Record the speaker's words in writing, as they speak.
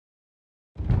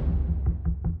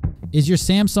Is your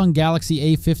Samsung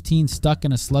Galaxy A15 stuck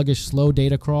in a sluggish, slow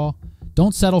data crawl?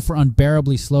 Don't settle for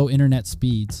unbearably slow internet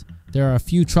speeds. There are a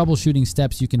few troubleshooting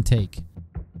steps you can take.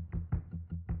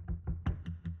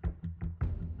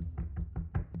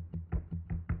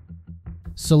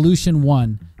 Solution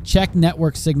 1. Check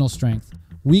network signal strength.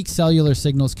 Weak cellular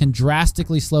signals can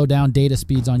drastically slow down data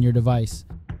speeds on your device.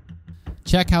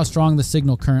 Check how strong the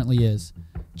signal currently is.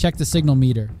 Check the signal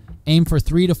meter. Aim for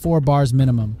 3 to 4 bars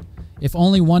minimum. If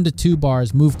only 1 to 2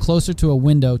 bars, move closer to a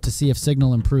window to see if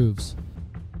signal improves.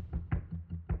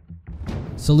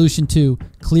 Solution 2.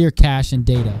 Clear cache and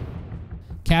data.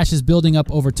 Caches building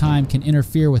up over time can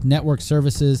interfere with network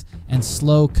services and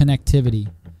slow connectivity.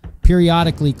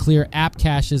 Periodically clear app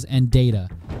caches and data.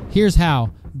 Here's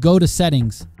how. Go to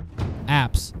Settings,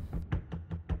 Apps.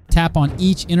 Tap on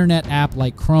each internet app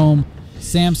like Chrome,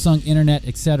 Samsung Internet,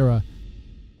 etc.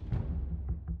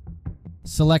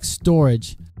 Select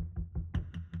Storage.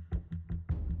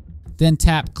 Then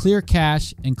tap Clear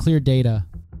Cache and Clear Data.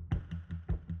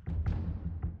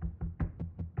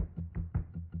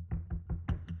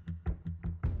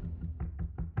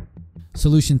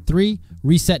 Solution 3.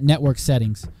 Reset network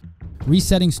settings.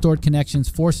 Resetting stored connections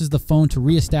forces the phone to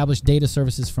re-establish data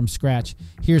services from scratch.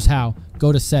 Here's how.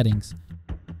 Go to Settings.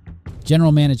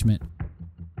 General Management.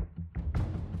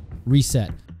 Reset.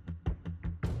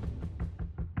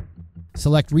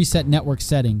 Select Reset Network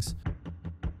Settings.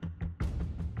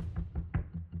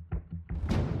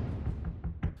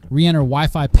 Re-enter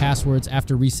Wi-Fi passwords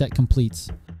after reset completes.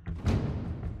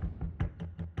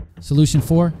 Solution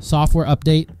 4. Software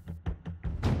update.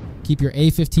 Keep your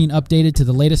A15 updated to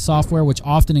the latest software, which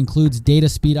often includes data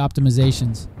speed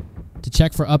optimizations. To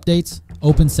check for updates,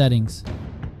 open Settings.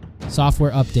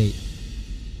 Software update.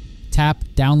 Tap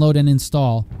Download and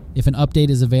install if an update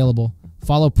is available.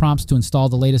 Follow prompts to install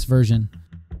the latest version.